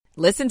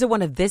Listen to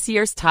one of this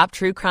year's top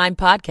true crime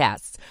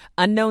podcasts.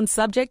 Unknown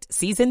Subject,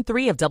 Season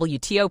 3 of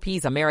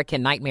WTOP's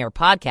American Nightmare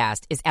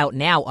podcast is out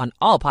now on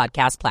all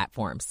podcast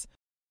platforms.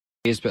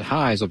 But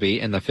highs will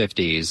be in the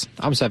 50s.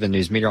 I'm 7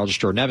 News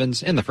meteorologist Jordan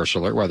Evans in the First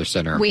Alert Weather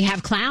Center. We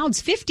have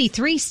clouds,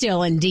 53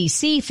 still in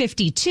D.C.,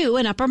 52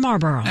 in Upper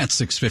Marlboro. At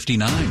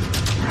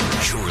 6:59.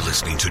 You're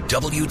listening to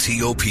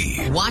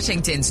WTOP,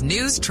 Washington's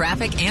news,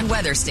 traffic, and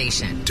weather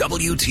station.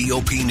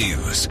 WTOP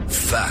News.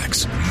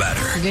 Facts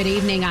matter. Good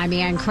evening. I'm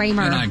Ann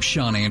Kramer. And I'm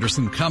Sean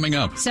Anderson. Coming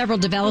up, Several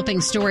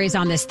developing stories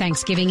on this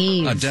Thanksgiving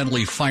Eve. a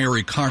deadly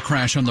fiery car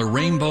crash on the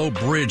Rainbow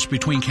Bridge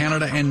between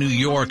Canada and New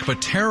York,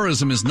 but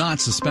terrorism is not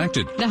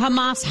suspected. The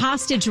Hamas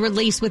hostage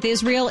release with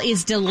Israel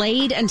is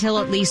delayed until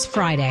at least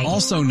Friday.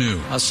 Also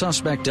new, A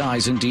suspect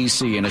dies in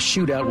D.C. in a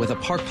shootout with a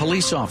park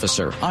police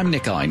officer. I'm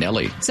Nick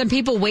Einelli. Some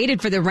people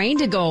waited for the rain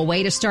to go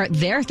away to start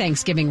their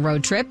Thanksgiving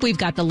road trip. We've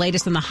got the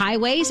latest on the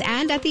highways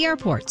and at the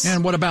airports.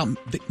 and what about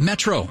the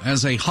Metro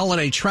as a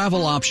holiday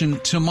travel option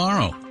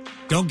tomorrow?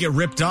 Don't get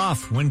ripped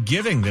off when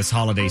giving this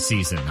holiday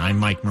season. I'm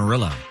Mike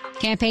Murillo.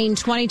 Campaign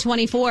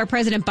 2024,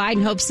 President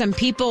Biden hopes some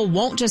people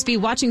won't just be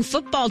watching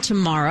football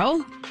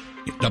tomorrow.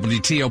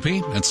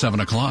 WTOP at 7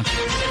 o'clock.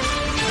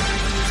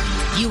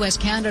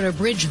 U.S.-Canada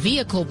bridge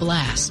vehicle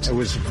blast. It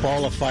was a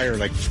ball of fire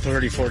like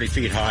 30, 40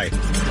 feet high.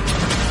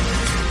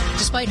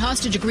 Despite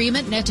hostage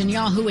agreement,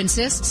 Netanyahu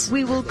insists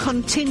we will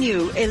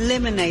continue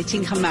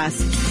eliminating Hamas.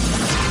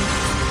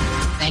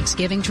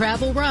 Thanksgiving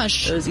travel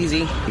rush. It was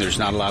easy. There's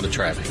not a lot of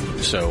traffic,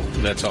 so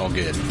that's all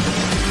good.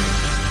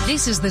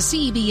 This is the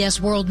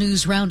CBS World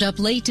News Roundup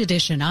Late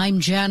Edition. I'm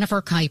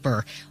Jennifer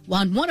Kuiper.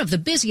 On one of the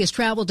busiest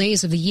travel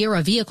days of the year,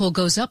 a vehicle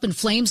goes up in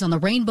flames on the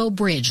Rainbow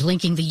Bridge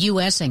linking the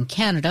U.S. and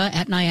Canada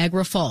at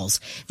Niagara Falls.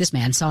 This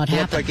man saw it happen.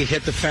 It looked like he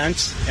hit the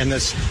fence, and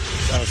this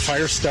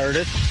fire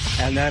started,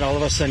 and then all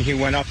of a sudden he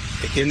went up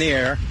in the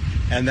air,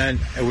 and then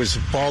it was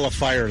a ball of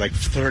fire like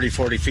 30,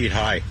 40 feet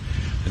high.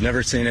 I've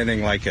never seen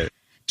anything like it.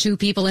 2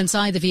 people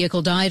inside the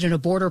vehicle died, and a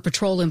Border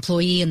Patrol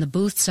employee in the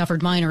booth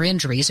suffered minor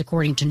injuries,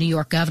 according to New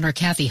York Governor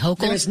Kathy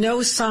Hochul. There is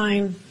no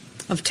sign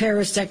of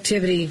terrorist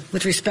activity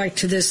with respect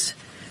to this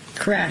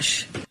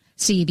crash.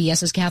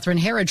 CBS's Catherine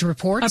Herridge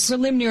reports. A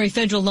preliminary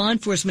federal law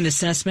enforcement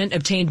assessment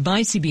obtained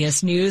by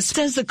CBS News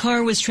says the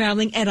car was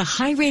traveling at a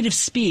high rate of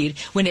speed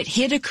when it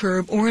hit a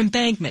curb or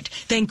embankment,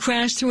 then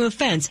crashed through a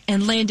fence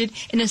and landed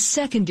in a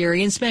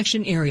secondary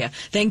inspection area,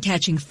 then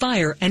catching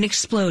fire and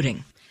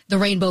exploding. The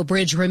Rainbow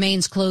Bridge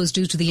remains closed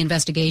due to the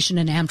investigation,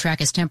 and Amtrak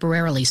has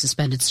temporarily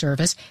suspended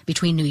service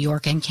between New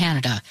York and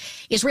Canada.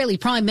 Israeli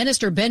Prime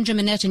Minister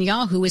Benjamin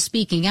Netanyahu is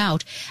speaking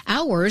out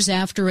hours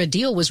after a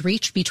deal was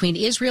reached between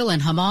Israel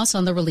and Hamas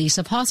on the release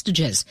of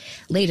hostages.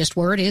 Latest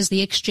word is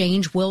the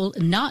exchange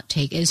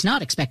is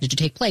not expected to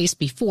take place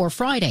before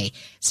Friday.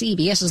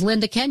 CBS's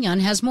Linda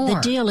Kenyon has more.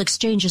 The deal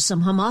exchanges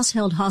some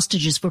Hamas-held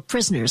hostages for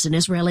prisoners in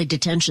Israeli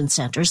detention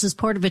centers as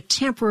part of a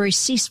temporary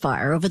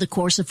ceasefire over the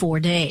course of 4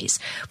 days.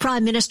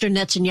 Prime Minister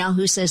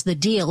Netanyahu says the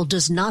deal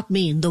does not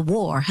mean the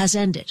war has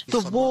ended. The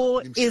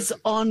war is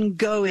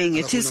ongoing.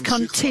 It is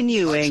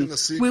continuing.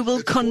 We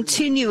will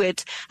continue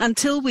it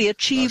until we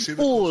achieve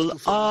all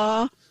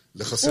our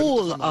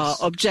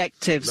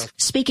objectives.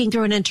 Speaking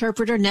through an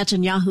interpreter,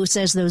 Netanyahu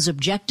says those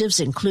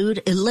objectives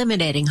include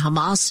eliminating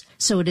Hamas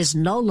so it is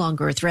no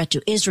longer a threat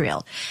to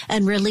Israel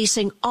and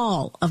releasing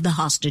all of the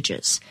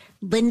hostages.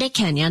 Linda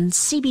Kenyon,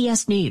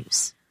 CBS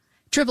News.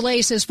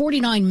 AAA says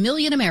 49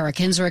 million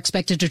Americans are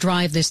expected to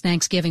drive this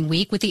Thanksgiving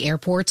week, with the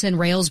airports and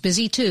rails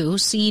busy too.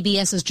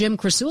 CBS's Jim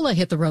Krasula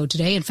hit the road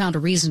today and found a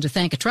reason to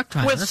thank a truck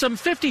driver. With some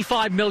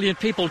 55 million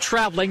people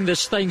traveling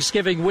this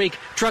Thanksgiving week,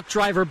 truck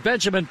driver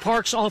Benjamin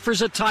Parks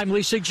offers a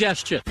timely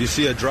suggestion. You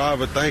see a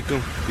driver, thank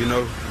them. You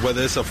know,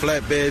 whether it's a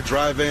flatbed,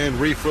 drive-in,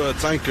 reefer,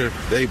 tanker,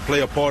 they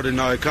play a part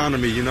in our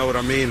economy. You know what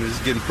I mean? It's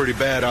getting pretty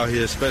bad out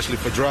here, especially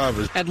for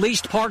drivers. At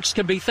least Parks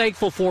can be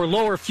thankful for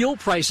lower fuel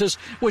prices,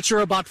 which are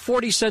about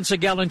 40 cents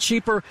a gallon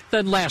cheaper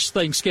than last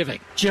Thanksgiving.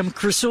 Jim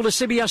Krasula,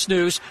 CBS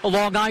News,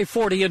 along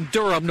I-40 in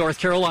Durham, North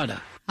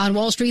Carolina. On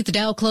Wall Street, the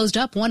Dow closed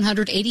up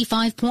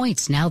 185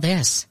 points. Now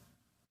this.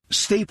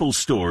 Staples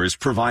stores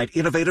provide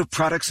innovative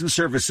products and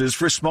services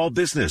for small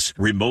business,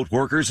 remote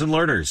workers and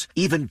learners,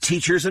 even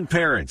teachers and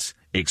parents.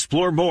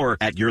 Explore more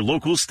at your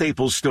local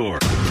Staples store.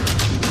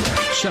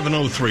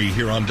 7:03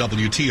 here on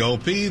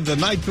WTOP, the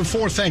night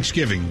before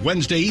Thanksgiving,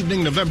 Wednesday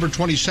evening, November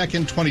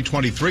 22nd,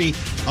 2023.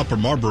 Upper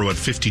Marlboro at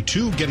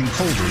 52, getting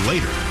colder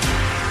later.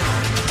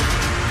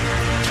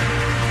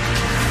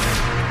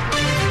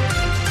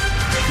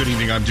 Good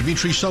evening, I'm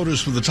Dimitri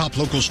Sotis with the top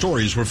local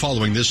stories we're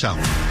following this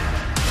hour.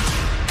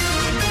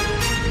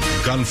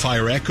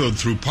 Gunfire echoed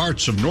through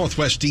parts of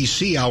northwest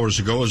D.C. hours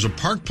ago as a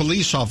park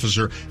police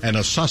officer and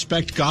a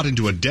suspect got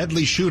into a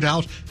deadly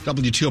shootout.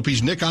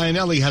 WTOP's Nick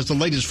Einelli has the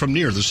latest from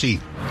near the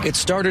scene. It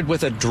started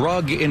with a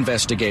drug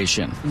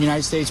investigation.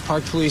 United States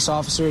Park Police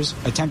officers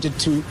attempted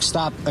to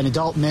stop an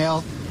adult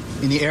male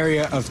in the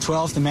area of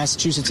 12th and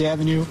Massachusetts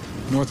Avenue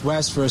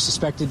northwest for a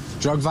suspected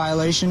drug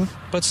violation.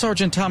 But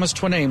Sergeant Thomas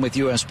Twinane with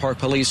U.S. Park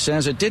Police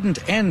says it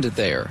didn't end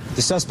there.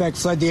 The suspect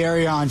fled the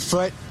area on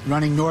foot,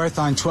 running north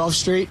on 12th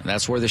Street.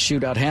 That's where the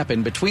shootout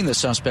happened between the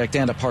suspect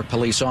and a Park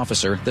Police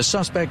officer. The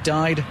suspect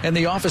died, and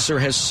the officer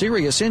has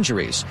serious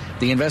injuries.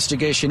 The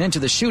investigation into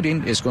the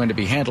shooting is going to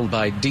be handled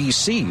by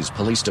D.C.'s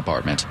police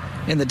department.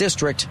 In the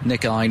district,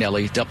 Nick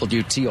Iannelli,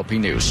 WTOP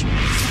News.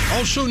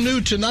 Also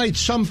new tonight,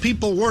 some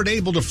people weren't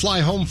able to fly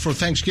home for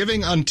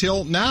Thanksgiving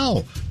until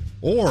now.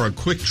 Or a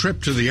quick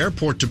trip to the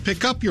airport to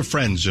pick up your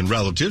friends and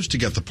relatives to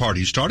get the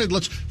party started.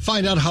 Let's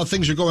find out how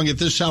things are going at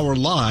this hour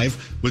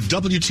live with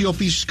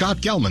WTOP's Scott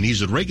Gelman.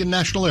 He's at Reagan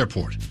National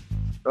Airport.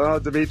 Oh,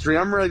 Dimitri,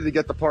 I'm ready to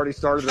get the party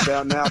started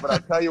about now, but I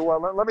tell you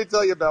what, let me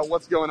tell you about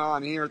what's going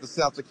on here at the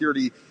South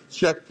Security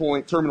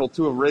Checkpoint, Terminal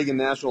 2 of Reagan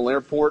National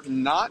Airport.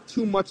 Not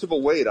too much of a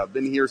wait. I've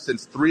been here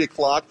since 3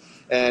 o'clock,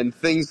 and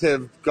things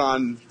have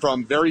gone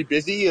from very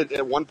busy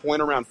at one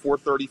point around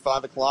 4:30,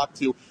 5 o'clock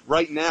to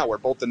right now, where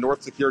both the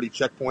North Security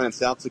Checkpoint and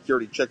South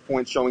Security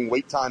Checkpoint showing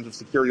wait times of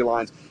security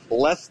lines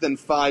less than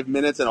 5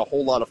 minutes, and a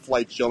whole lot of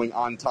flights showing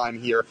on time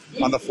here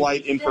on the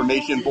flight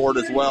information board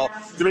as well.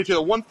 Dimitri,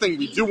 the one thing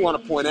we do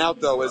want to point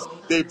out, though, is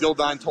Dave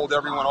Dildine told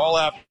everyone all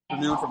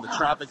afternoon from the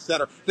traffic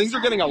center, things are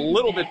getting a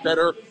little bit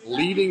better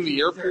leaving the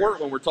airport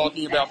when we're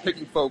talking about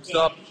picking folks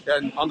up.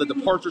 And on the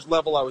departures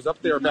level, I was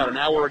up there about an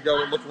hour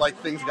ago. It looked like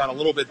things got a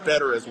little bit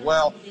better as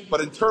well.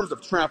 But in terms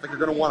of traffic, you're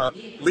going to want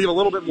to leave a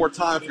little bit more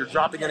time if you're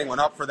dropping anyone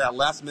up for that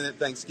last-minute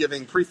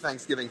Thanksgiving,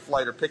 pre-Thanksgiving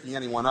flight, or picking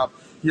anyone up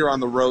here on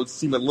the roads.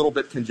 Seem a little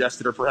bit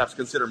congested, or perhaps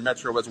consider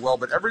Metro as well.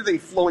 But everything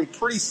flowing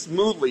pretty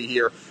smoothly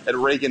here at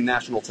Reagan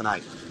National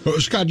tonight. Well,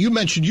 Scott, you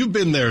mentioned you've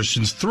been there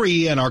since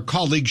 3, and our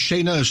colleague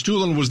Shayna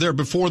Estulin was there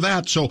before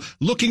that. So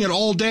looking at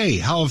all day,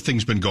 how have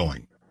things been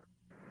going?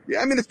 Yeah,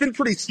 I mean, it's been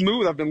pretty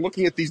smooth. I've been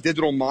looking at these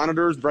digital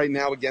monitors right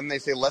now. Again, they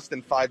say less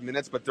than 5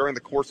 minutes, but during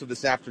the course of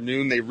this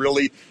afternoon, they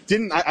really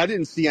didn't. I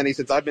didn't see any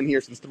since I've been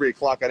here since 3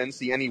 o'clock. I didn't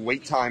see any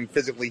wait time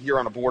physically here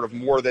on a board of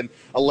more than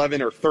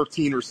 11 or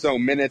 13 or so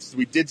minutes.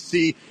 We did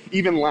see,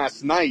 even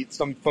last night,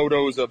 some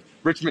photos of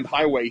Richmond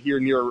Highway here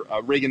near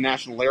Reagan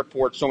National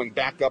Airport showing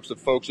backups of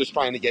folks just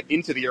trying to get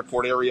into the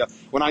airport area.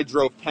 When I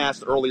drove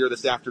past earlier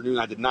this afternoon,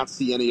 I did not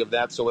see any of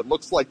that. So it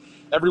looks like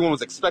everyone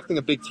was expecting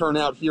a big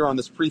turnout here on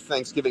this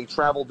pre-Thanksgiving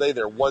travel day.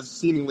 There was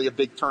seemingly a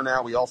big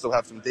turnout. We also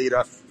have some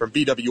data from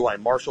BWI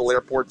Marshall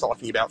Airport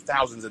talking about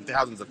thousands and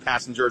thousands of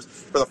passengers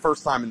for the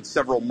first time in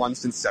several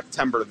months since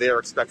September. They are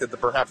expected to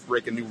perhaps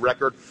break a new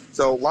record.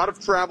 So a lot of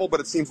travel, but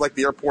it seems like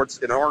the airports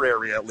in our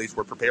area at least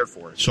were prepared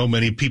for it. So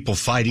many people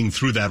fighting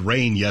through that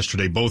rain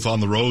yesterday, both on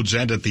the roads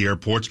and at the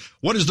airports.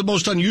 What is the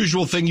most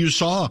unusual thing you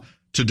saw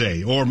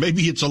today? Or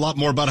maybe it's a lot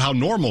more about how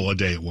normal a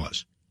day it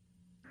was.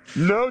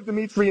 No,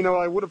 Dimitri,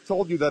 I would have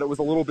told you that it was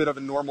a little bit of a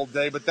normal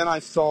day, but then I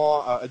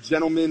saw a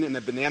gentleman in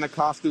a banana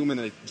costume and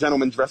a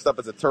gentleman dressed up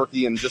as a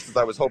turkey, and just as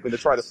I was hoping to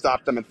try to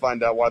stop them and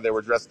find out why they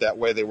were dressed that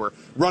way, they were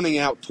running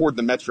out toward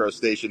the metro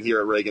station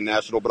here at Reagan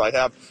National. But I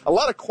have a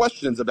lot of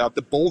questions about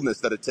the boldness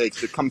that it takes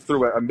to come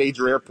through a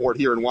major airport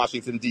here in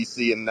Washington,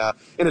 D.C. in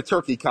a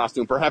turkey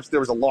costume. Perhaps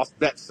there was a lost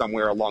bet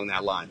somewhere along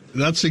that line.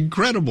 That's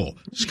incredible.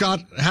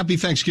 Scott, happy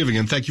Thanksgiving,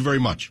 and thank you very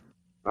much.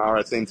 All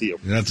right, same to you.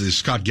 That's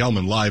Scott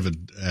Gelman live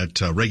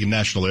at Reagan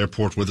National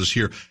Airport with us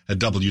here at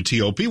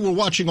WTOP. We're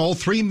watching all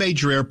 3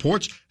 major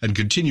airports and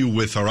continue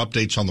with our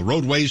updates on the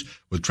roadways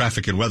with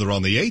traffic and weather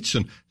on the 8s,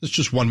 and it's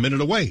just 1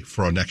 minute away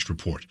for our next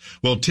report.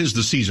 Well, 'tis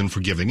the season for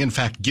giving. In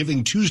fact,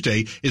 Giving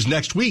Tuesday is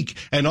next week,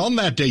 and on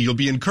that day, you'll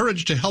be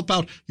encouraged to help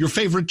out your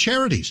favorite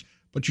charities.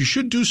 But you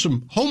should do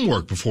some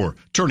homework before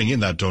turning in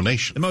that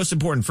donation. The most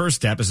important first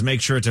step is to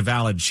make sure it's a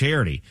valid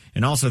charity,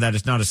 and also that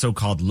it's not a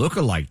so-called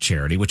look-alike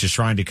charity, which is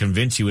trying to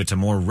convince you it's a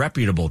more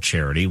reputable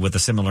charity with a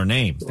similar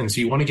name. And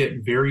so you want to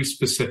get very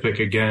specific,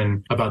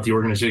 again, about the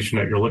organization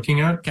that you're looking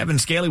at. Kevin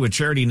Scaley with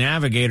Charity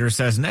Navigator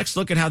says, next,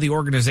 look at how the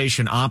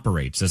organization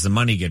operates. Does the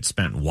money get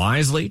spent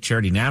wisely?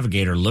 Charity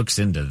Navigator looks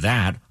into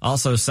that.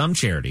 Also, some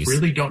charities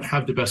really don't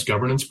have the best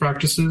governance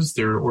practices.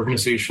 They're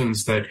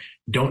organizations that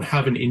don't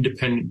have an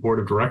independent board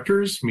of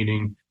directors,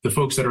 meaning the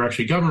folks that are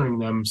actually governing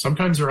them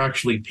sometimes are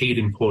actually paid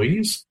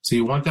employees. So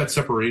you want that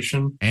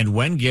separation. And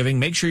when giving,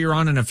 make sure you're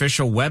on an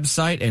official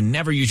website and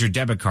never use your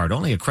debit card,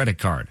 only a credit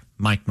card.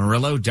 Mike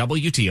Murillo,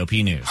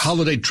 WTOP News.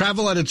 Holiday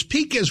travel at its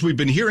peak, as we've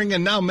been hearing,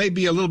 and now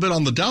maybe a little bit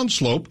on the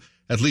downslope,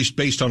 at least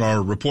based on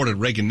our report at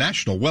Reagan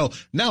National. Well,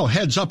 now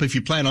heads up if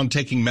you plan on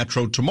taking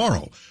Metro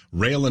tomorrow.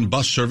 Rail and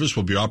bus service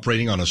will be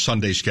operating on a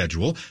Sunday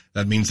schedule.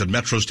 That means that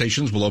Metro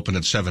stations will open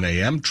at 7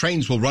 a.m.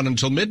 Trains will run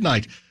until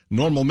midnight.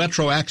 Normal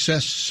Metro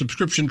Access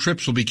subscription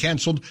trips will be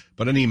canceled,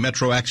 but any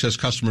Metro Access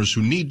customers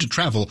who need to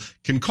travel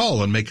can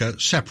call and make a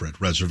separate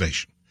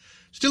reservation.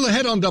 Still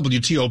ahead on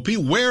WTOP,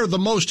 where the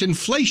most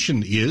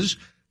inflation is.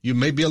 You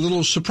may be a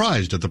little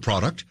surprised at the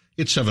product.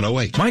 It's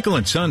 7:08.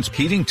 Michael & Son's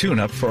heating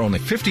tune-up for only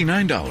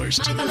 $59.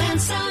 Michael &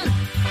 Son.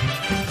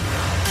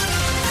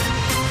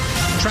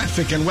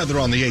 Traffic and weather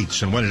on the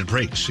 8s and when it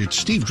breaks. It's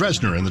Steve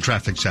Dresner in the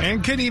traffic center.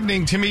 And good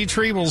evening,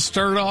 Dimitri. We'll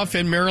start off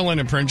in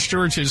Maryland and Prince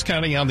George's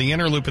County on the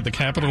inner loop at the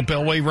Capitol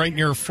Beltway right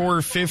near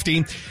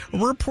 450. A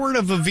report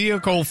of a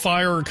vehicle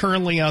fire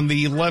currently on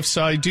the left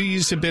side. Do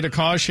use a bit of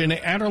caution.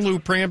 Outer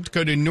loop ramp to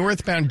go to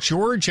northbound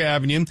George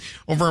Avenue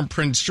over in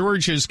Prince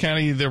George's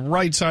County. The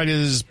right side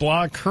is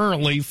blocked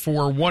currently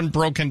for one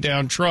broken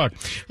down truck.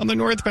 On the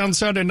northbound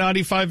side of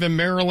 95 in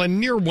Maryland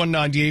near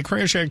 198,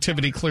 crash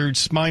activity cleared,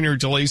 minor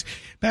delays.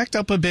 Backed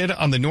up a bit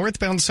on the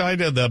northbound side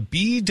of the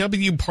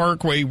BW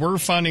Parkway. We're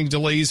finding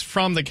delays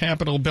from the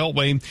Capitol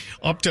Beltway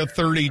up to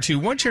 32.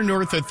 Once you're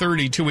north of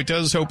 32, it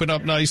does open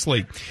up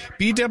nicely.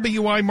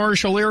 BWI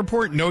Marshall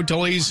Airport, no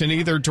delays in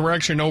either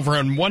direction over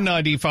on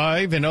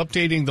 195, and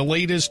updating the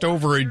latest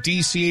over at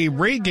DCA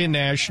Reagan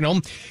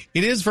National.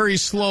 It is very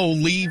slow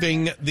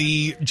leaving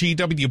the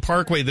GW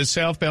Parkway, the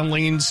southbound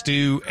lanes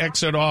to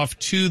exit off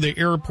to the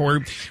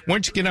airport.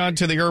 Once you get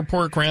onto the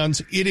airport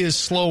grounds, it is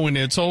slow, and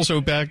it's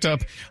also backed up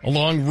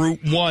along Route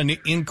 1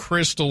 in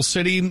Crystal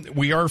City.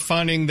 We are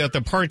finding that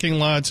the parking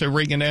lots at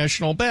Reagan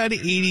National about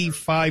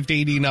 85 to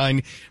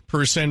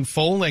 89%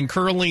 full, and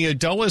currently at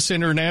Dulles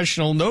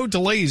International, no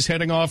delays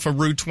heading off of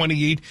Route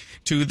 28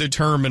 to the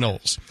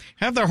terminals.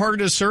 Have the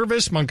hardest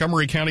service.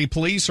 Montgomery County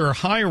Police are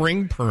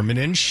hiring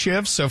permanent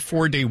shifts, a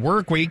 4-day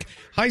work week,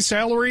 high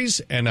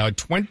salaries, and a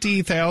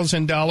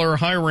 $20,000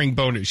 hiring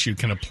bonus. You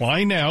can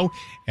apply now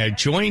at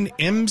joinmcp.com.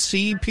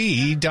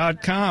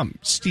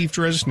 Steve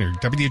Dresner,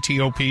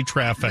 WTOP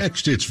Traffic.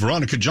 Next, it's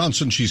Veronica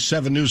Johnson. She's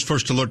 7 News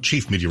First Alert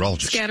Chief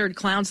Meteorologist. Scattered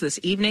clouds this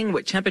evening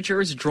with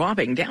temperatures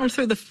dropping down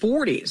through the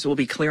 40s. Will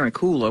be clear and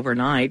cool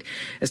overnight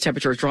as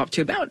temperatures drop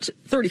to about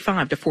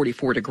 35 to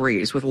 44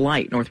 degrees with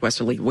light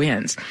northwesterly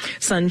winds.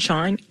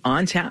 Sunshine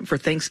on tap for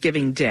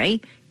Thanksgiving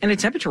Day, and a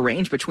temperature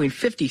range between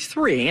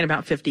 53 and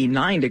about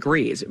 59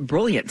 degrees.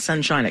 Brilliant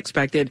sunshine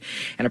expected,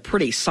 and a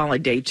pretty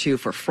solid day, too,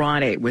 for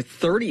Friday, with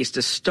 30s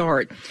to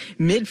start,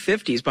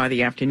 mid-50s by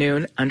the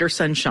afternoon, under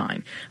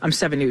sunshine. I'm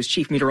 7 News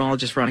Chief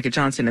Meteorologist Veronica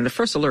Johnson in the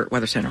First Alert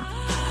Weather Center.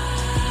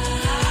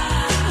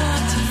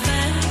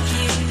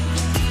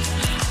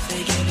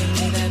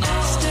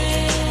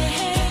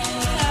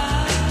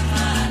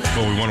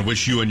 Well, we want to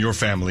wish you and your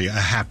family a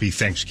happy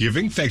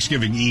Thanksgiving.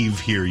 Thanksgiving Eve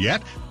here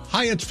yet.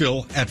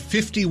 Hyattsville at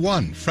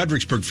 51,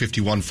 Fredericksburg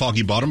 51,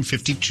 Foggy Bottom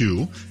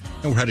 52,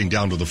 and we're heading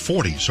down to the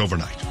 40s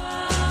overnight.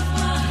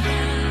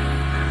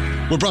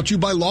 We're brought to you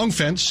by Long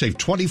Fence. Save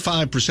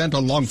 25%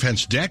 on Long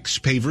Fence decks,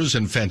 pavers,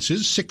 and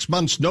fences. 6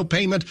 months, no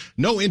payment,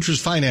 no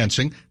interest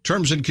financing.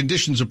 Terms and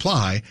conditions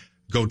apply.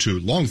 Go to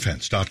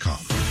longfence.com.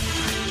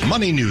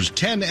 Money News,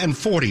 10 and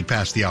 40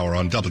 past the hour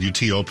on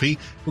WTOP.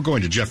 We're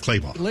going to Jeff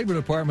Claiborne. The Labor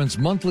Department's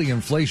monthly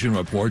inflation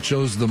report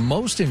shows the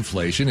most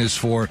inflation is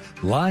for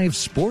live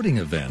sporting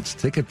events.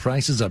 Ticket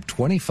prices up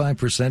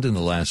 25% in the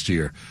last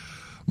year.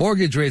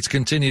 Mortgage rates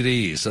continue to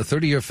ease. A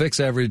 30-year fix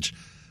average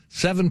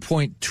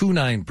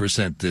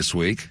 7.29% this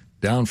week,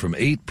 down from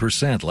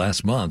 8%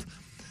 last month.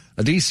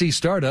 A D.C.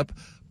 startup,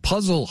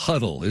 Puzzle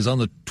Huddle, is on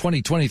the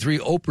 2023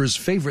 Oprah's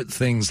Favorite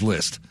Things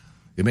list.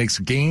 It makes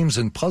games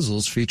and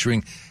puzzles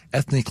featuring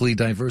ethnically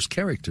diverse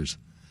characters.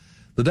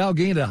 The Dow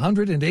gained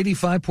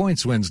 185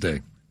 points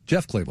Wednesday.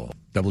 Jeff Claiborne,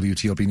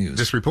 WTOP News.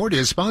 This report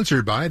is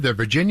sponsored by the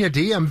Virginia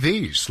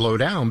DMV. Slow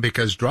down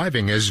because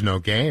driving is no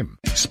game.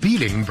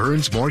 Speeding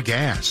burns more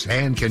gas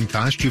and can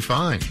cost you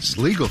fines,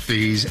 legal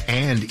fees,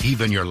 and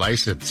even your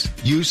license.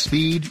 You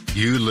speed,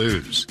 you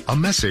lose. A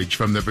message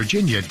from the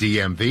Virginia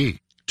DMV.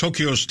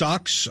 Tokyo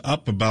stocks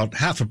up about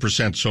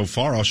 0.5% so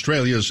far.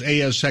 Australia's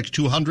ASX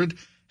 200,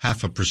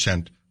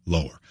 0.5%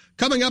 lower.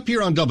 Coming up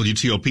here on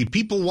WTOP,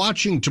 people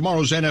watching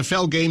tomorrow's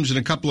NFL games in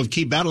a couple of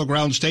key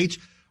battleground states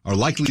are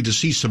likely to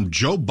see some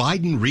Joe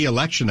Biden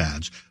re-election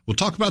ads. We'll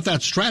talk about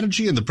that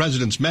strategy and the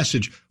president's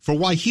message for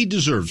why he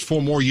deserves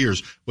 4 more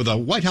years with a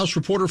White House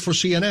reporter for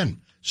CNN.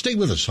 Stay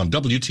with us on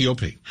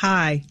WTOP.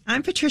 Hi,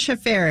 I'm Patricia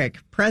Farrick,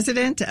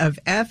 president of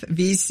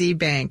FVC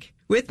Bank.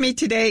 With me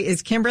today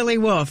is Kimberly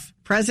Wolf,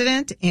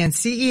 president and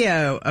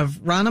CEO of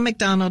Ronald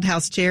McDonald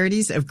House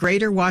Charities of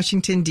Greater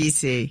Washington,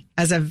 D.C.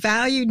 As a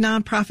valued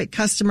nonprofit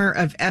customer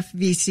of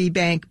FVC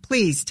Bank,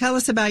 please tell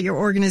us about your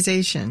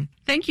organization.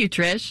 Thank you,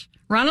 Trish.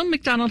 Ronald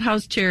McDonald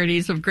House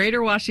Charities of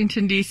Greater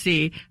Washington,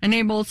 D.C.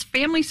 enables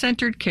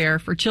family-centered care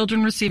for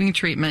children receiving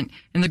treatment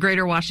in the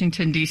Greater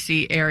Washington,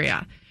 D.C.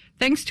 area.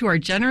 Thanks to our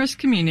generous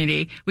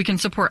community, we can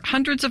support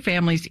hundreds of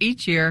families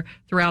each year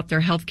throughout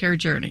their healthcare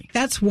journey.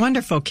 That's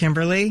wonderful,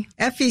 Kimberly.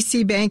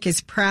 FVC Bank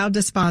is proud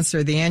to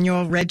sponsor the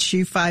annual Red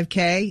Shoe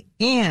 5K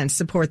and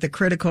support the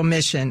critical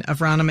mission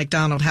of Ronald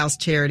McDonald House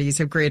Charities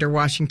of Greater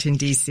Washington,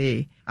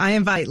 D.C. I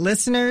invite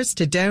listeners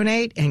to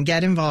donate and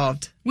get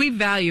involved. We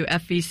value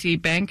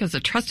FVC Bank as a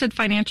trusted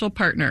financial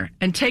partner.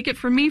 And take it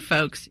from me,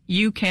 folks,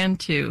 you can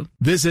too.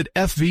 Visit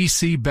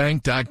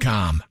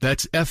FVCbank.com.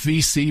 That's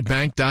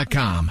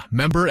FVCbank.com.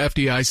 Member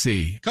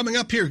FDIC. Coming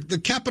up here, the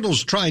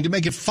Capitals trying to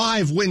make it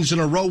 5 wins in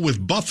a row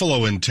with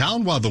Buffalo in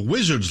town, while the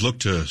Wizards look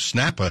to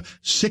snap a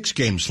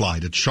 6-game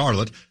slide at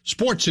Charlotte.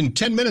 Sports in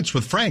 10 minutes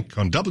with Frank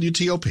on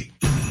WTOP.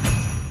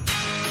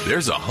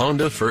 there's a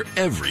Honda for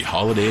every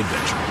holiday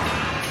adventure.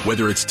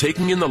 Whether it's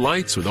taking in the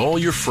lights with all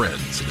your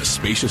friends in a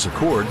spacious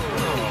Accord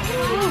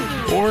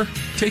or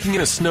taking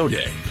in a snow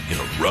day in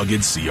a rugged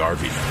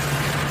CR-V.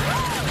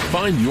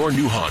 Find your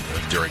new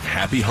Honda during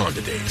Happy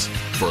Honda Days.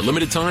 For a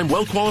limited time,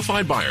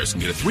 well-qualified buyers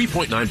can get a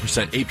 3.9%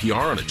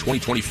 APR on a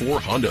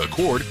 2024 Honda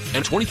Accord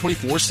and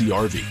 2024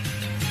 CR-V.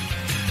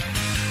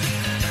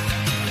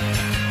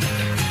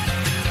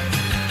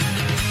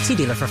 See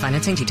dealer for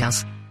financing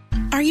details.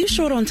 Are you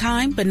short on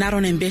time but not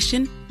on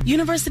ambition?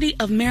 University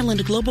of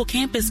Maryland Global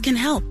Campus can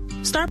help.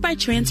 Start by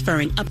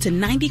transferring up to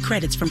 90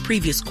 credits from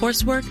previous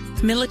coursework,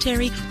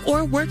 military,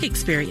 or work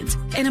experience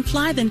and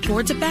apply them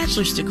towards a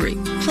bachelor's degree.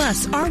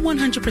 Plus, our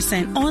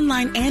 100%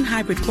 online and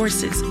hybrid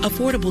courses,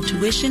 affordable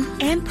tuition,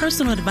 and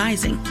personal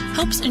advising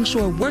helps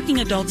ensure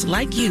working adults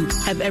like you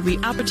have every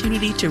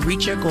opportunity to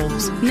reach your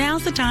goals.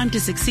 Now's the time to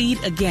succeed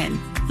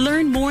again.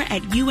 Learn more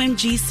at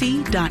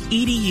umgc.edu.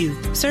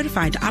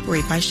 Certified to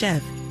operate by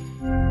Chev.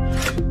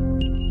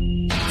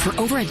 For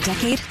over a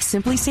decade,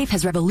 SimpliSafe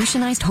has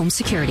revolutionized home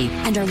security,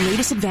 and our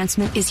latest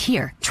advancement is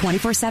here,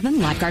 24/7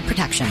 LifeGuard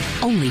protection,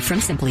 only from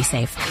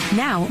SimpliSafe.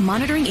 Now,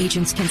 monitoring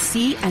agents can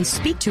see and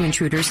speak to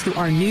intruders through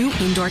our new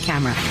indoor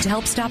camera to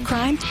help stop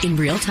crime in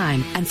real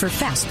time and for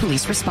fast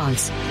police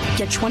response.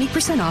 Get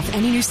 20% off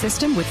any new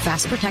system with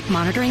Fast Protect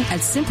monitoring at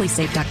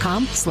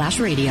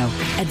simplisafe.com/radio.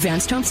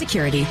 Advanced home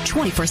security,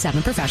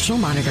 24/7 professional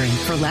monitoring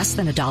for less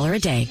than $1 a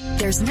day.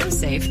 There's no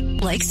safe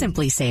like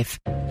SimpliSafe.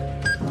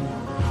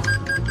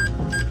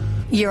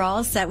 You're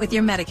all set with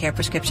your Medicare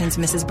prescriptions,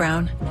 Mrs.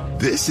 Brown.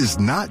 This is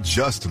not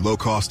just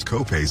low-cost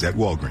copays at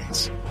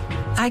Walgreens.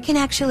 I can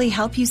actually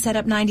help you set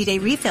up 90-day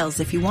refills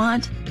if you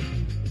want.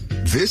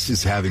 This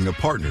is having a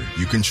partner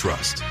you can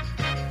trust.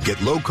 Get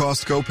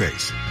low-cost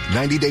copays,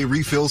 90-day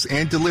refills,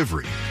 and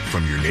delivery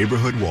from your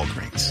neighborhood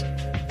Walgreens.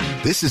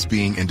 This is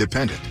being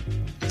independent.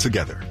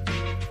 Together.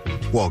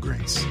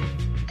 Walgreens.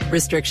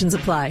 Restrictions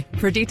apply.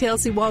 For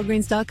details, see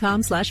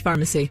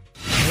walgreens.com/pharmacy.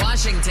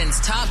 Washington's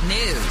top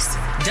news,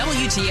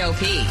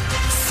 WTOP.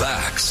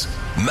 Facts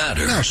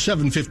matter. Now,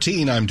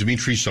 7:15, I'm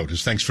Dimitri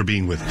Sotis. Thanks for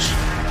being with us.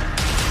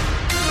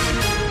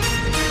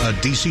 A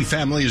D.C.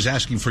 family is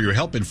asking for your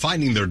help in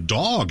finding their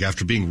dog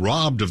after being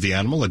robbed of the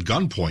animal at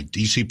gunpoint.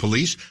 D.C.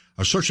 police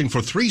are searching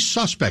for 3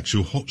 suspects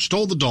who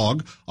stole the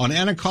dog on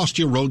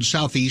Anacostia Road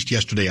Southeast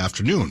yesterday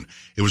afternoon.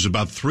 It was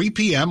about 3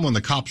 p.m. when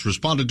the cops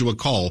responded to a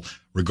call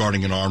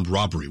regarding an armed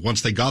robbery.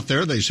 Once they got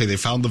there, they say they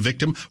found the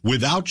victim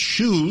without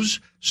shoes,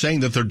 saying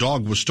that their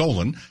dog was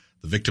stolen.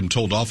 The victim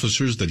told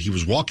officers that he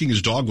was walking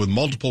his dog with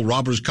multiple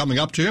robbers coming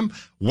up to him,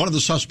 one of the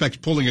suspects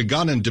pulling a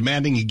gun and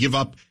demanding he give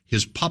up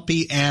his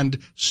puppy and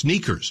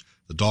sneakers.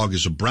 The dog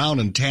is a brown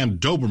and tan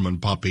Doberman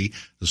puppy.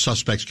 The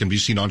suspects can be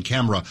seen on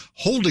camera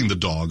holding the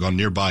dog on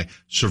nearby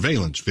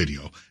surveillance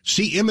video.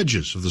 See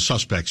images of the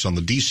suspects on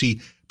the D.C.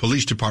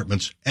 Police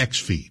Department's X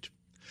feed.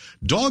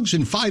 Dogs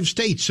in 5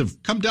 states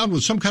have come down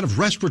with some kind of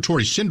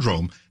respiratory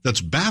syndrome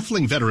that's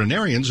baffling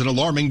veterinarians and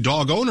alarming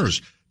dog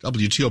owners.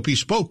 WTOP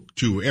spoke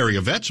to area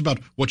vets about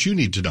what you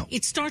need to know.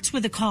 It starts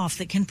with a cough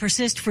that can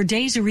persist for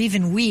days or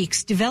even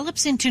weeks,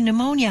 develops into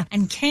pneumonia,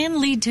 and can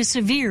lead to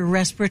severe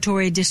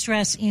respiratory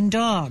distress in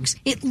dogs.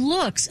 It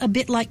looks a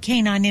bit like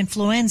canine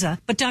influenza,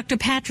 but Dr.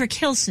 Patrick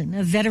Hilson,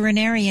 a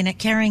veterinarian at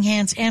Caring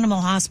Hands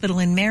Animal Hospital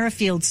in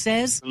Merrifield,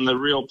 says, and the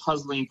real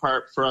puzzling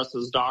part for us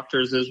as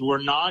doctors is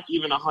we're not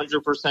even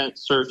 100%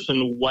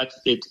 certain what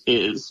it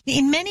is.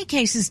 In many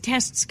cases,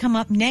 tests come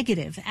up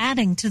negative,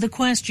 adding to the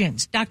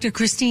questions. Dr.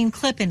 Christine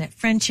Klippen at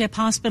Friendship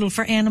Hospital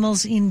for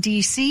Animals in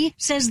D.C.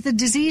 says the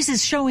disease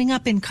is showing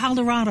up in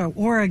Colorado,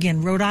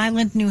 Oregon, Rhode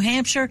Island, New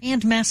Hampshire,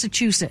 and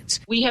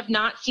Massachusetts. We have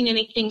not seen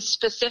anything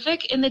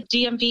specific in the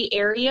DMV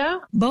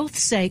area. Both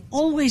say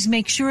always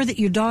make sure that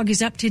your dog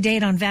is up to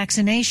date on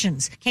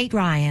vaccinations. Kate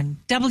Ryan,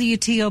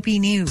 WTOP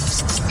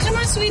News. Come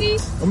on, sweetie.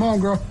 Come on,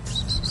 girl.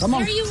 Come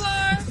on. There you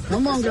are.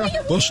 Come on, girl.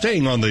 Well,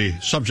 staying on the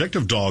subject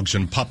of dogs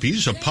and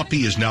puppies, a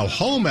puppy is now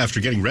home after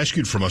getting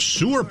rescued from a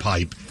sewer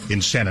pipe in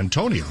San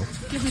Antonio.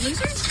 Did we lose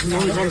her? No,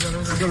 we got her.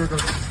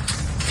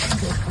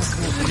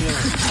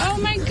 Oh,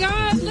 my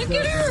God. Look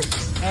at her.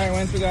 All right,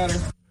 once we got her.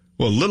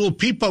 Well, little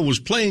Peepa was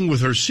playing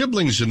with her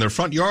siblings in their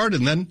front yard,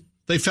 and then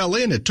they fell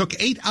in. It took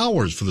 8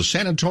 hours for the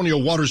San Antonio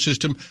water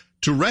system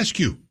to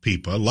rescue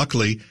Peepa.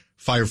 Luckily,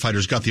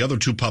 firefighters got the other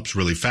 2 pups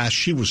really fast.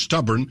 She was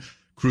stubborn.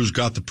 Crews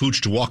got the pooch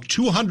to walk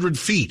 200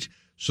 feet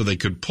so they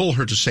could pull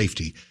her to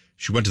safety.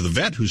 She went to the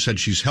vet, who said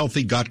she's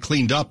healthy, got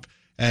cleaned up,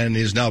 and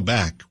is now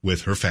back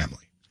with her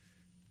family.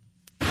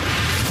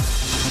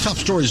 Top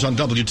stories on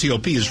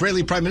WTOP.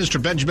 Israeli Prime Minister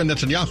Benjamin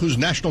Netanyahu's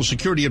national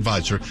security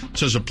advisor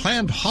says a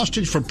planned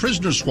hostage for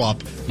prisoner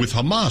swap with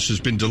Hamas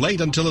has been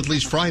delayed until at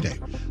least Friday.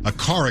 A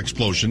car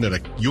explosion at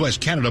a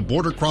U.S.-Canada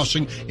border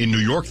crossing in New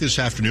York this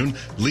afternoon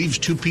leaves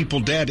 2 people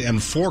dead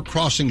and 4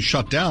 crossings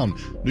shut down.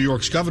 New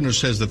York's governor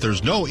says that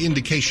there's no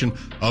indication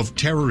of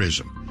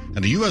terrorism.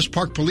 And a U.S.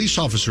 Park police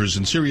officer is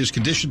in serious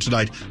condition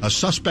tonight. A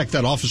suspect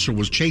that officer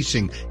was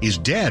chasing is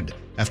dead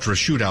after a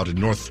shootout in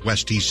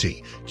Northwest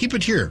D.C. Keep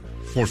it here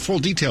for full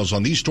details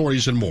on these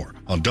stories and more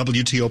on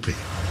WTOP.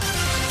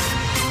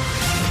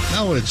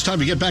 Now it's time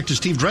to get back to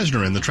Steve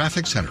Dresner in the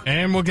traffic center.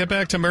 And we'll get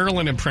back to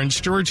Maryland and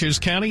Prince George's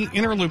County.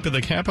 Inner loop of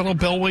the Capitol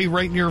Beltway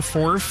right near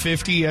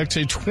 450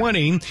 exit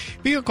 20.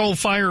 Vehicle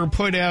fire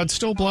put out,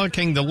 still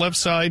blocking the left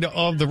side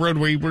of the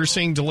roadway. We're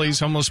seeing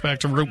delays almost back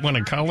to Route 1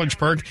 at College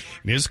Park.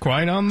 It is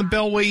quiet on the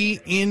Beltway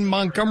in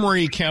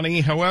Montgomery County.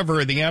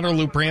 However, the outer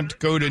loop ramp to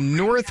go to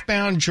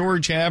northbound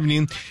George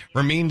Avenue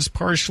remains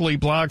partially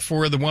blocked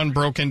for the one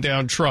broken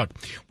down truck.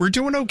 We're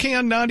doing okay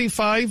on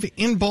 95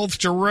 in both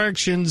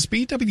directions.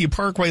 BW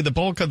Parkway, the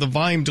bulk of the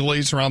volume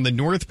delays are on the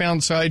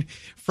northbound side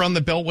from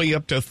the Beltway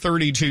up to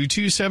 32.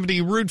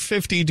 270 Route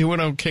 50 doing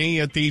okay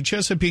at the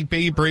Chesapeake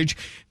Bay Bridge.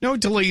 No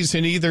delays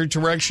in either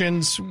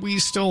directions. We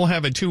still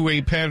have a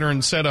two-way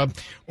pattern set up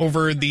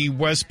over the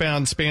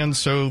westbound span,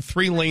 so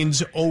 3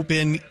 lanes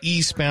open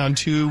eastbound,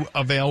 2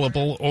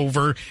 available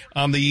over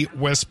on the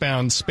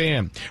westbound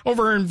span.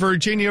 Over in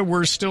Virginia,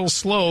 we're still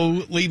slow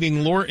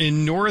leaving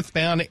Lorton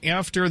northbound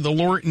after the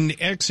Lorton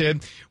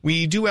exit.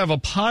 We do have a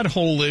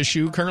pothole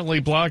issue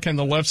currently blocking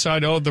the left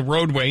side of the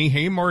roadway.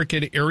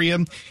 Haymarket area,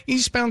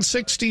 eastbound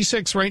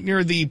 66 right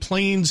near the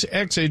Plains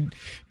exit.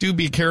 Do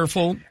be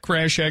careful.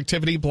 Crash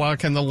activity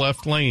blocking the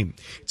left lane.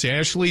 It's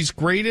Ashley's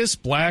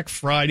greatest Black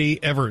Friday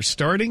ever.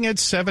 Starting at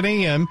 7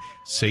 a.m.,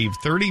 save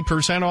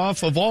 30%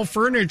 off of all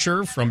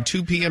furniture from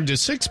 2 p.m. to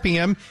 6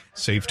 p.m.,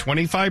 save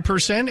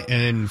 25%,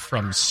 and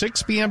from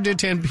 6 p.m. to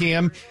 10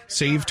 p.m.,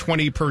 save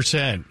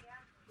 20%.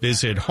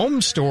 Visit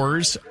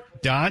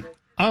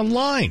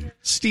homestores.online.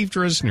 Steve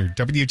Dresner,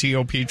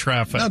 WTOP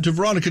Traffic. Now to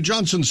Veronica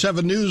Johnson,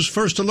 7 News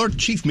First Alert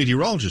Chief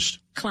Meteorologist.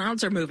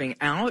 Clouds are moving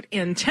out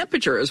and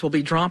temperatures will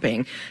be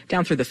dropping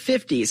down through the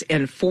 50s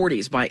and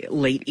 40s by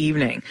late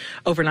evening.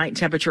 Overnight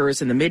temperatures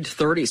in the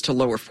mid-30s to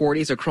lower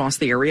 40s across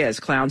the area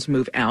as clouds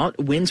move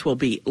out. Winds will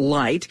be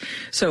light,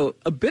 so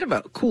a bit of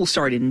a cool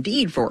start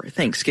indeed for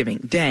Thanksgiving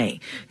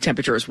Day.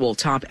 Temperatures will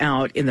top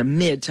out in the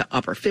mid to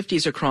upper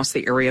 50s across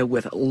the area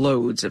with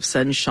loads of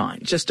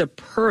sunshine. Just a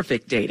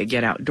perfect day to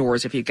get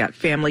outdoors if you've got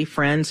family,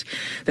 friends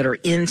that are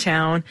in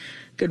town.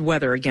 Good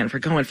weather, again, for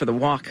going for the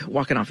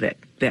walking off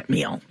that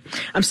meal.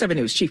 I'm 7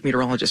 News Chief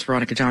Meteorologist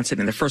Veronica Johnson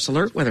in the First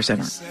Alert Weather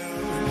Center.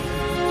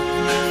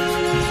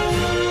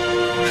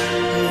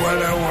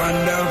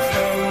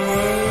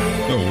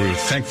 Oh, we're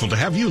thankful to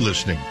have you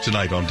listening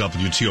tonight on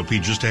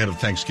WTOP just ahead of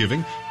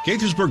Thanksgiving.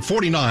 Gaithersburg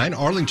 49,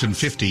 Arlington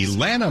 50,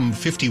 Lanham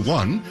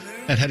 51,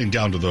 and heading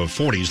down to the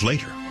 40s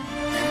later.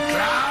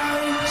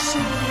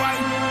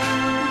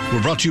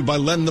 We're brought to you by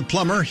Len the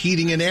Plumber,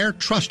 Heating and Air,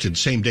 trusted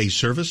same-day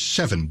service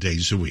 7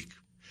 days a week.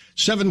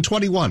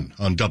 7:21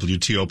 on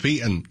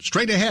WTOP, and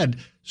straight ahead,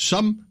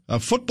 some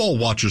football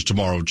watchers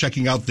tomorrow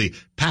checking out the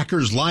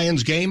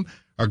Packers-Lions game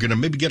are going to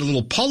maybe get a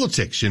little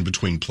politics in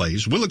between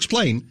plays. We'll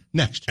explain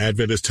next.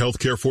 Adventist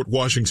Healthcare Fort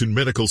Washington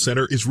Medical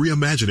Center is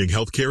reimagining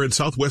healthcare in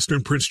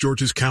southwestern Prince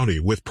George's County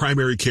with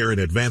primary care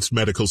and advanced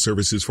medical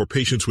services for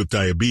patients with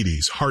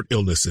diabetes, heart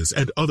illnesses,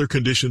 and other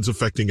conditions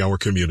affecting our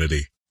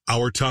community.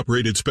 Our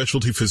top-rated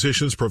specialty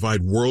physicians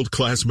provide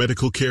world-class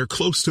medical care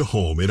close to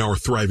home in our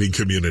thriving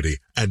community.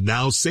 And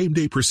now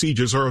same-day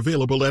procedures are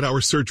available at our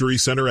surgery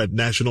center at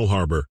National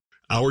Harbor.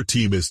 Our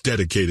team is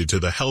dedicated to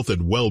the health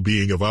and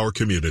well-being of our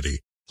community.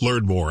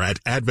 Learn more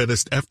at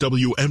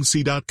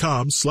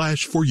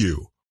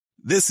AdventistFWMC.com/4U.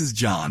 This is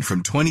John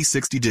from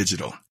 2060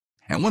 Digital.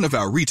 And one of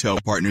our retail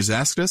partners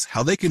asked us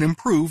how they can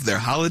improve their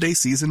holiday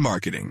season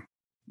marketing.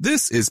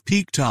 This is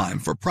peak time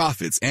for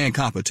profits and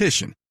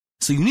competition.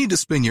 So you need to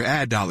spend your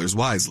ad dollars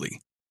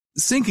wisely.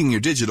 Syncing your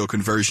digital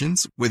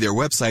conversions with your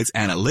website's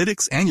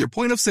analytics and your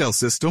point of sale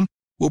system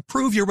will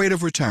prove your rate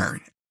of return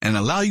and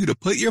allow you to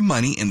put your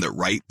money in the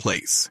right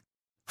place.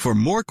 For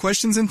more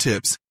questions and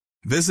tips,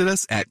 visit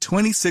us at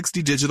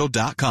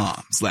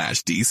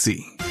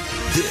 2060digital.com/DC.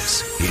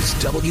 This is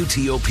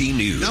WTOP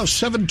News. Now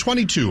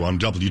 7:22 on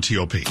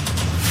WTOP.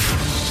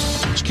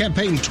 It's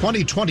campaign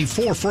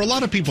 2024. For a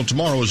lot of people,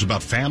 tomorrow is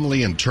about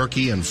family and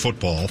turkey and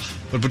football.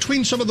 But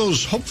between some of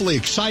those hopefully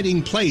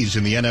exciting plays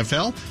in the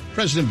NFL,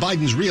 President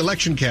Biden's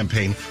re-election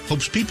campaign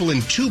hopes people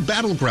in 2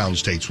 battleground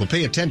states will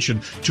pay attention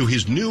to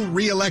his new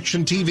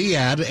re-election TV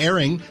ad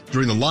airing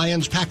during the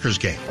Lions-Packers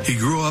game. He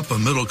grew up a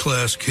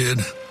middle-class kid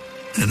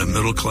in a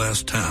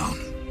middle-class town.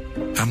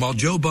 And while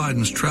Joe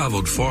Biden's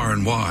traveled far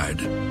and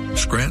wide,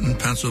 Scranton,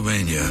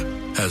 Pennsylvania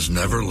has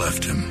never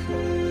left him.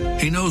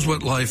 He knows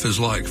what life is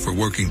like for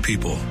working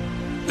people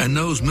and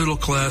knows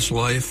middle-class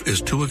life is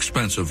too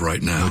expensive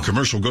right now. The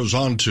commercial goes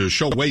on to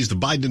show ways the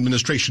Biden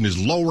administration is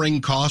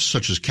lowering costs,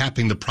 such as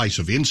capping the price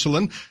of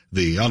insulin.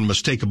 The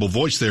unmistakable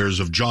voice there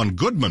is of John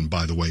Goodman,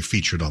 by the way,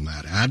 featured on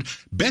that ad.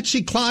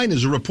 Betsy Klein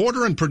is a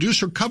reporter and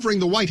producer covering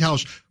the White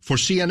House for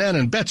CNN.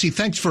 And Betsy,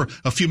 thanks for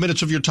a few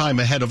minutes of your time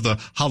ahead of the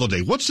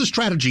holiday. What's the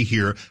strategy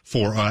here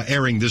for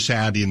airing this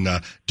ad in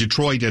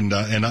Detroit and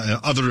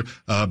other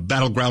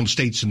battleground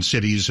states and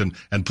cities and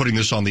putting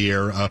this on the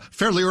air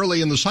fairly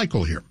early in the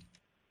cycle here?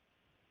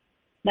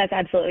 That's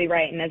absolutely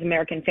right. And as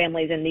American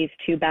families in these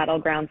 2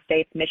 battleground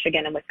states,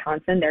 Michigan and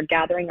Wisconsin, they're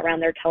gathering around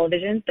their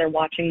televisions. They're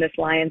watching this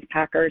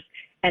Lions-Packers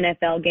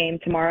NFL game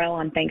tomorrow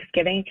on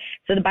Thanksgiving.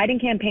 So the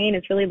Biden campaign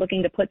is really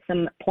looking to put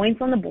some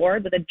points on the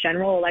board with a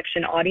general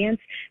election audience.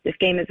 This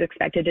game is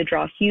expected to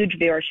draw huge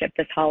viewership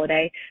this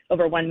holiday,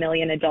 over 1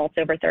 million adults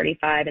over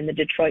 35 in the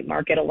Detroit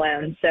market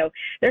alone. So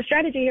their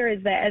strategy here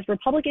is that as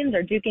Republicans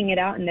are duking it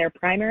out in their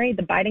primary,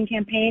 the Biden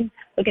campaign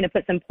looking to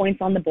put some points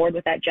on the board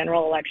with that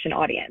general election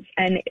audience.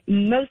 And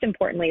most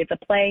importantly, it's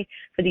a play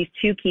for these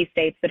two key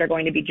states that are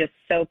going to be just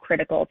so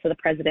critical to the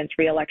president's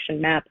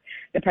reelection map.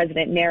 The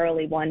president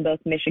narrowly won both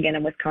Michigan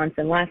and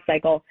Wisconsin last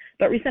cycle,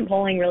 but recent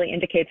polling really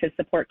indicates his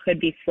support could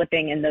be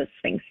slipping in those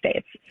swing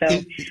states. So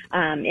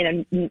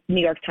in a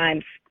New York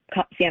Times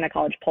Siena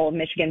College poll of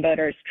Michigan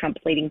voters, Trump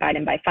leading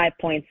Biden by 5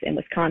 points. In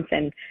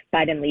Wisconsin,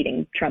 Biden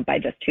leading Trump by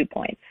just 2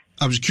 points.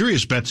 I was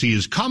curious, Betsy,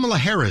 is Kamala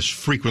Harris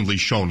frequently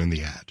shown in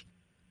the ad?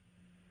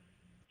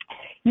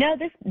 No,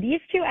 these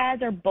two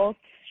ads are both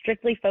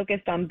strictly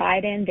focused on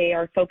Biden. They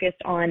are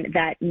focused on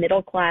that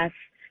middle class,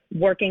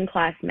 working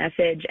class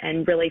message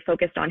and really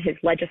focused on his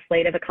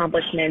legislative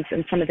accomplishments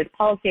and some of his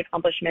policy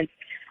accomplishments,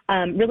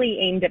 really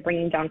aimed at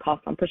bringing down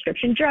costs on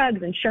prescription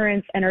drugs,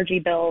 insurance, energy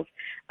bills,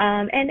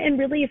 and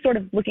really sort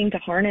of looking to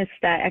harness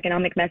that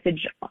economic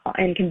message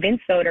and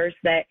convince voters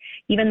that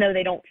even though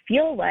they don't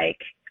feel like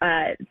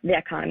the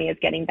economy is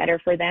getting better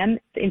for them,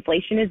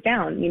 inflation is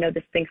down. You know,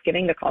 this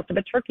Thanksgiving, the cost of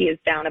a turkey is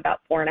down about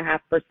 4.5%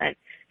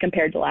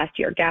 compared to last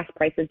year. Gas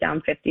prices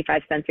down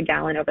 55 cents a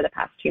gallon over the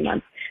past 2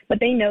 months. But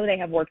they know they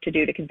have work to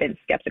do to convince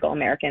skeptical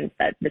Americans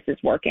that this is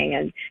working,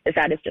 and this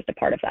ad is just a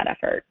part of that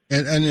effort.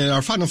 And in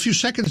our final few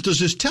seconds, does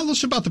this tell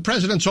us about the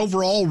president's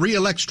overall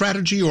re-elect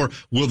strategy, or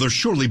will there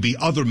surely be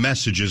other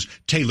messages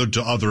tailored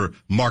to other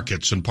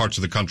markets and parts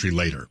of the country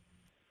later?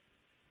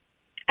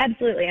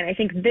 Absolutely. And I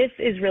think this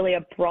is really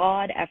a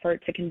broad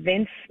effort to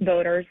convince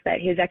voters that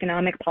his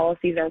economic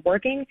policies are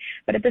working.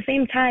 But at the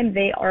same time,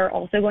 they are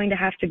also going to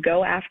have to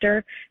go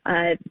after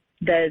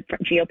the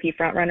GOP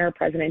frontrunner,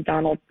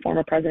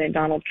 former President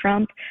Donald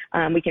Trump.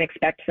 We can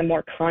expect some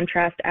more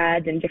contrast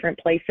ads in different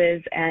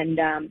places. And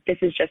this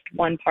is just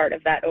one part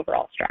of that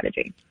overall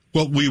strategy.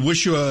 Well, we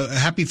wish you a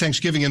happy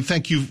Thanksgiving, and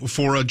thank you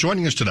for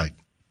joining us tonight.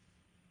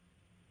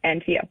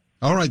 And to you.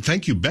 All right.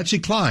 Thank you. Betsy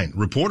Klein,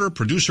 reporter,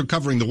 producer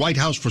covering the White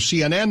House for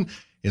CNN.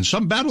 In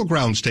some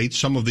battleground states,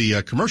 some of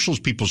the commercials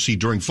people see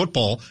during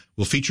football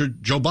will feature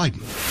Joe Biden.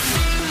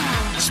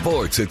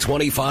 Sports at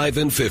 25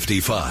 and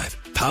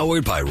 55.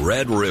 Powered by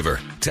Red River.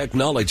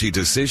 Technology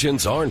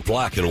decisions aren't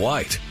black and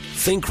white.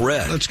 Think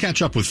red. Let's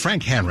catch up with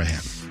Frank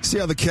Hanrahan. See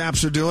how the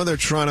Caps are doing. They're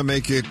trying to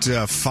make it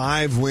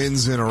 5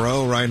 wins in a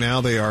row. Right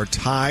now they are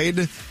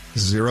tied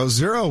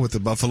 0-0 with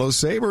the Buffalo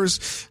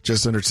Sabres.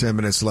 Just under 10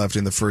 minutes left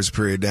in the first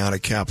period down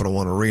at Capital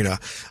One Arena.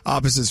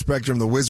 Opposite spectrum, the Wizards